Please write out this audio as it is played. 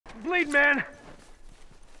Bleed, man.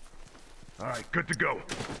 All right, good to go.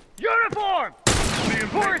 Uniform!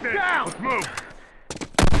 Force down! Let's move.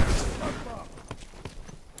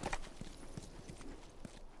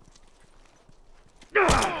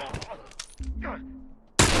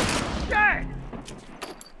 Dead!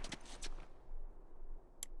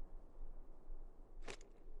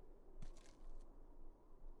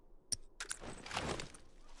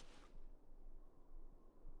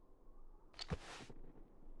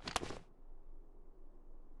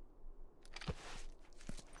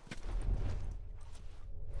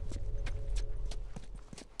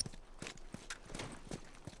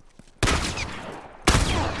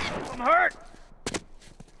 I'm hurt!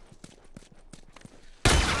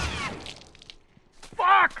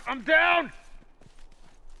 Fuck! I'm down!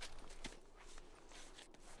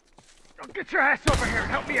 Oh, get your ass over here and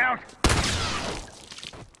help me out!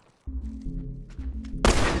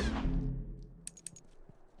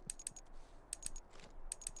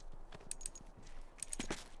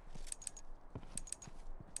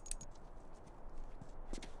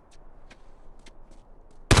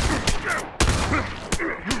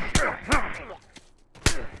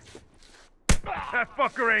 That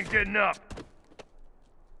fucker ain't getting up.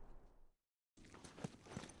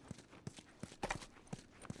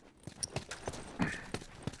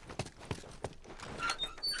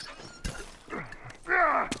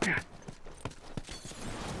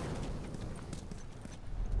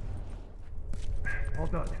 All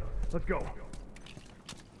done. Let's go.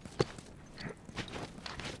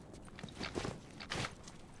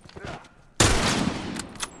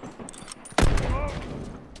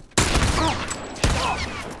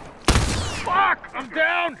 Fuck! I'm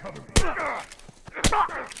down!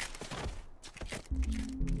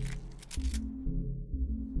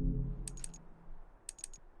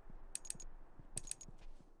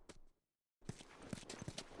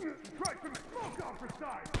 Try some smoke off the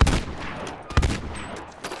side.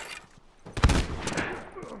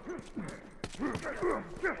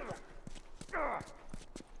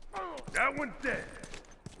 That one's dead.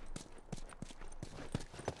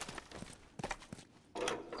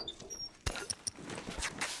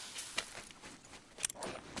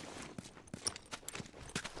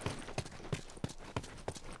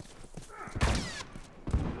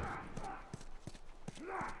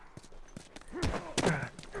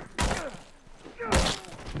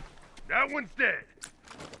 That one's dead.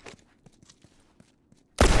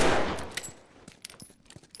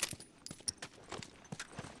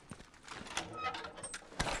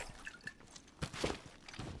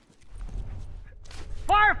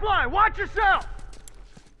 Firefly, watch yourself!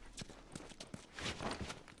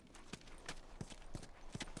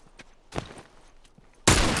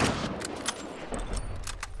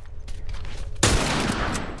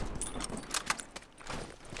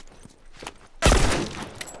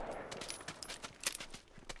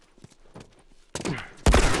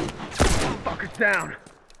 Fucker's down.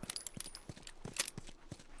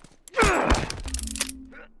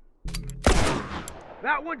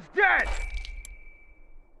 That one's dead!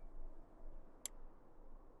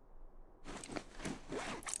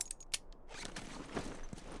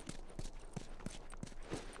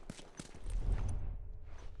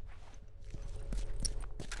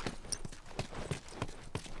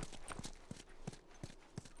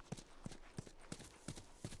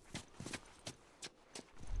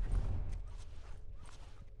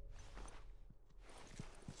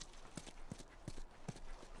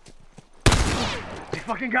 They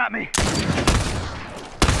fucking got me!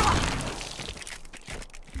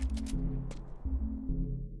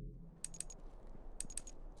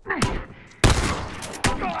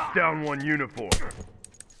 Down one uniform.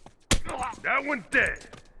 That one's dead.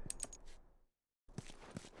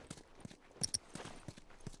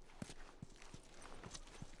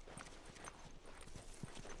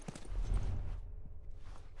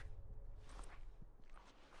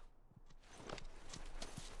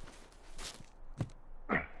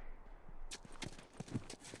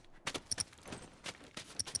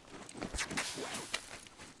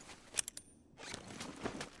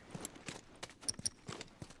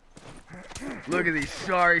 Look at these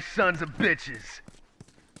sorry sons of bitches.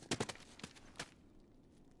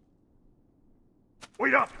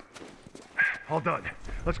 Wait up! All done.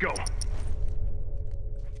 Let's go.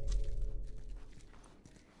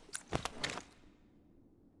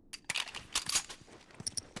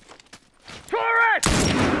 Torres!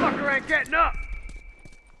 Fucker ain't getting up!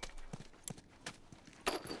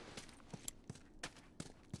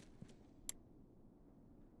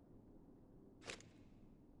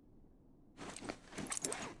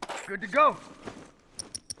 Good to go.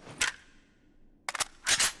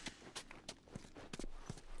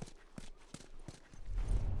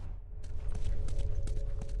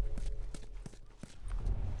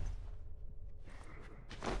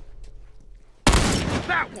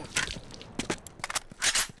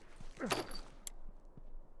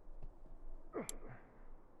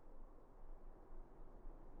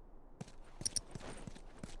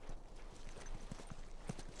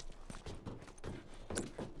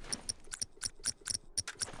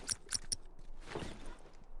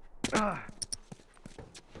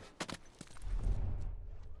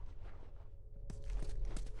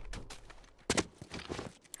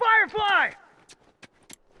 Firefly!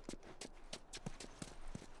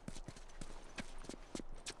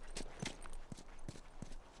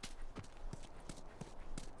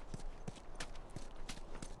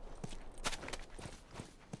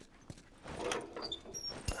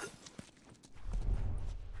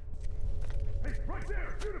 Hey, right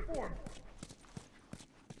there! Uniform!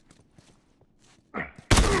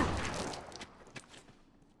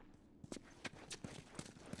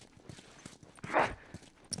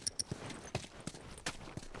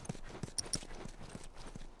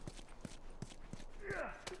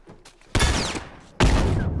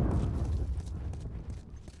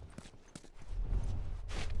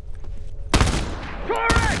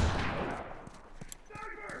 Torres!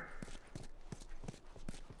 Sniper!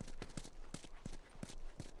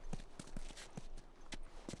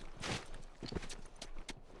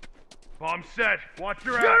 Bomb set. Watch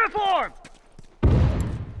your ass. Uniform!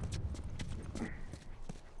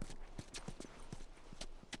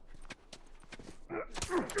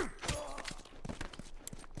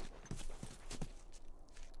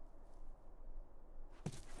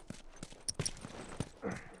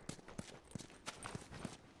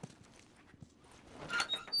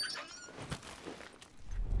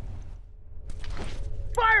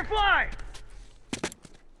 Firefly!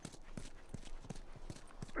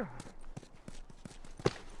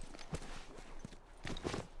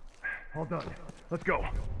 All done. Let's go.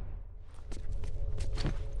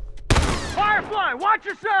 Firefly, watch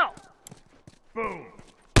yourself! Boom.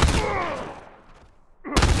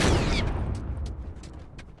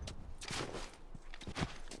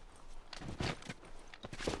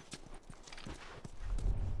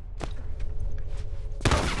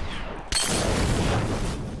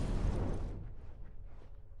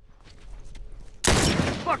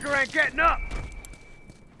 Fucker ain't getting up!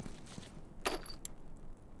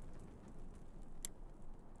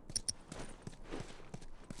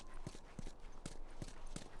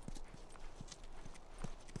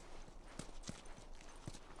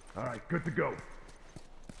 All right, good to go.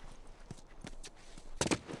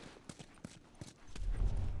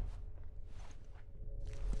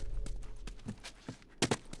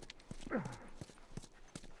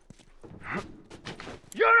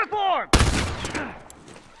 Uniform!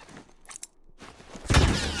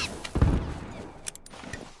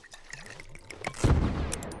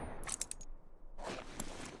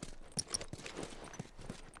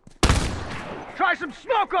 Try some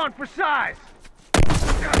smoke on for size!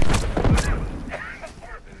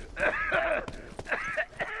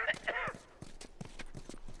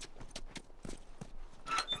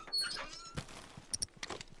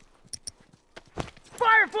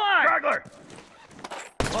 Firefly! Straggler!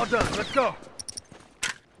 All done, let's go.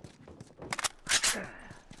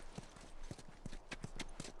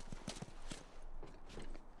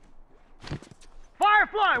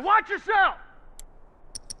 Firefly, watch yourself!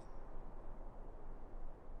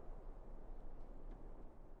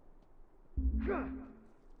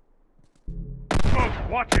 Smoke,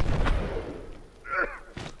 watch it!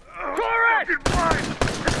 Torres! Fucking blind!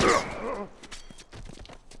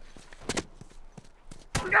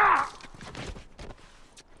 Ah!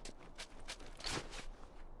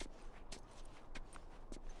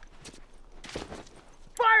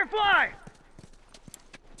 Firefly!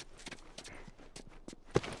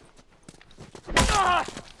 Ah!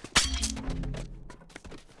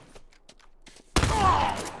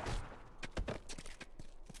 Ah!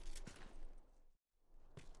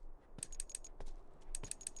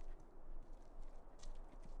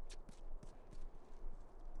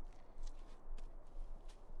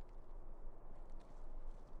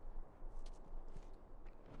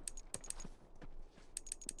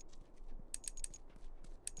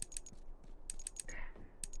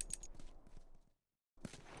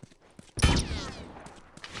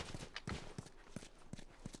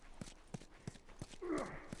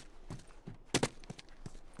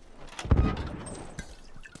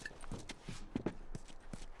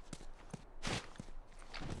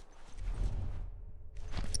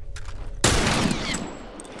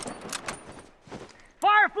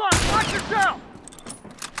 Firefly, watch yourself!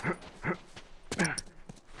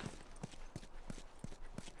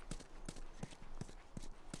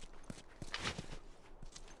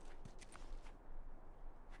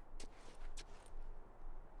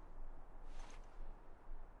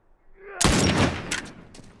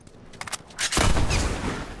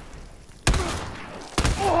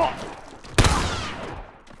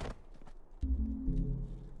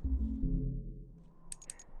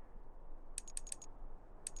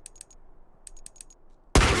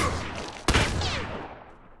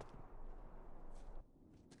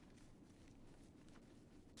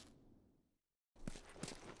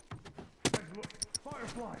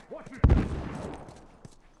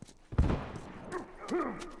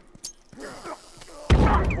 Uniform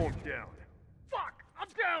down. Fuck! I'm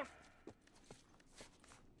down!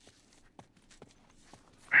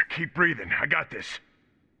 Keep breathing. I got this.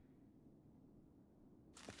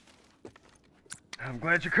 I'm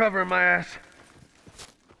glad you're covering my ass.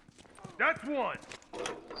 That's one.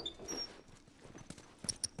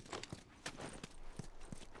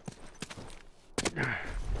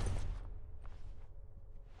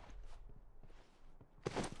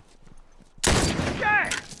 Okay!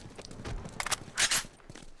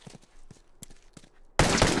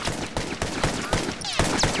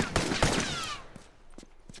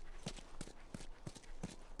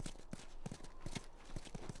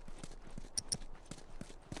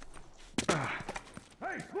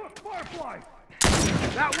 Hey, look, firefly!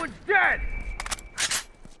 That one's dead!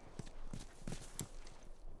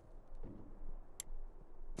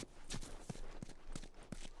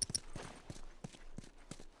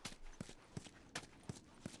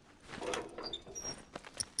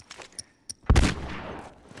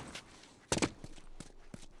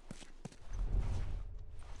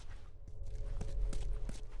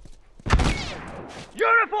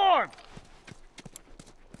 Uniform!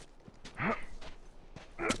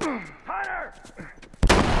 Hunter!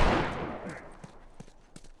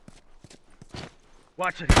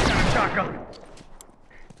 Watch it, he's got a shotgun.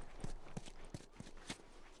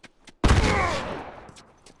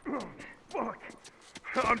 Fuck!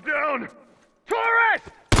 I'm down! Torres!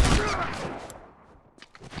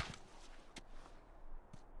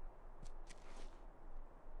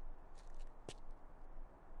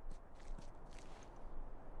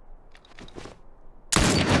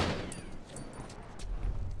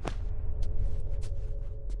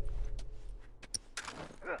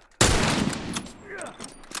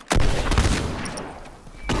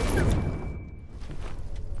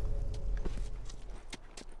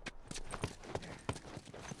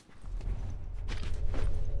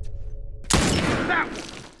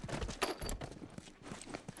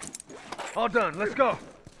 All done, let's go.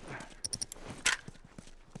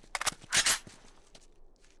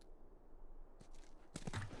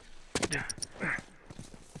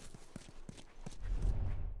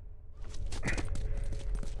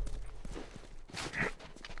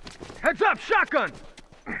 Heads up, shotgun!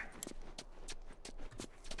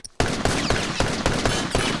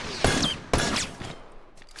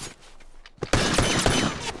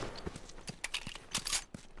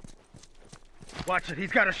 Watch it,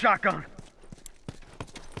 he's got a shotgun.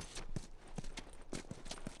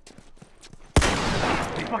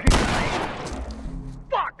 He fucking...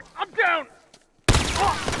 Fuck! I'm down!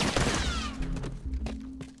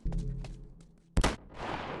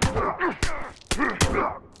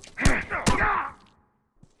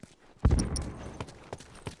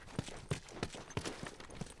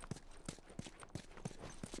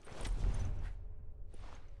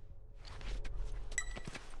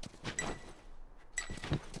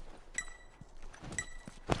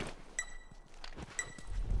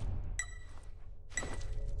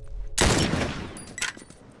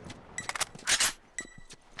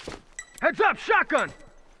 Heads up, shotgun!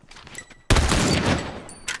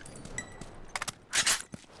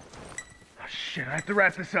 Oh shit, I have to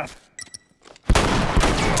wrap this up.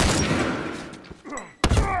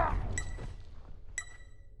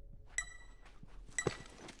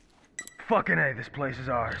 Fucking A, this place is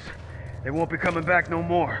ours. They won't be coming back no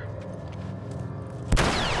more.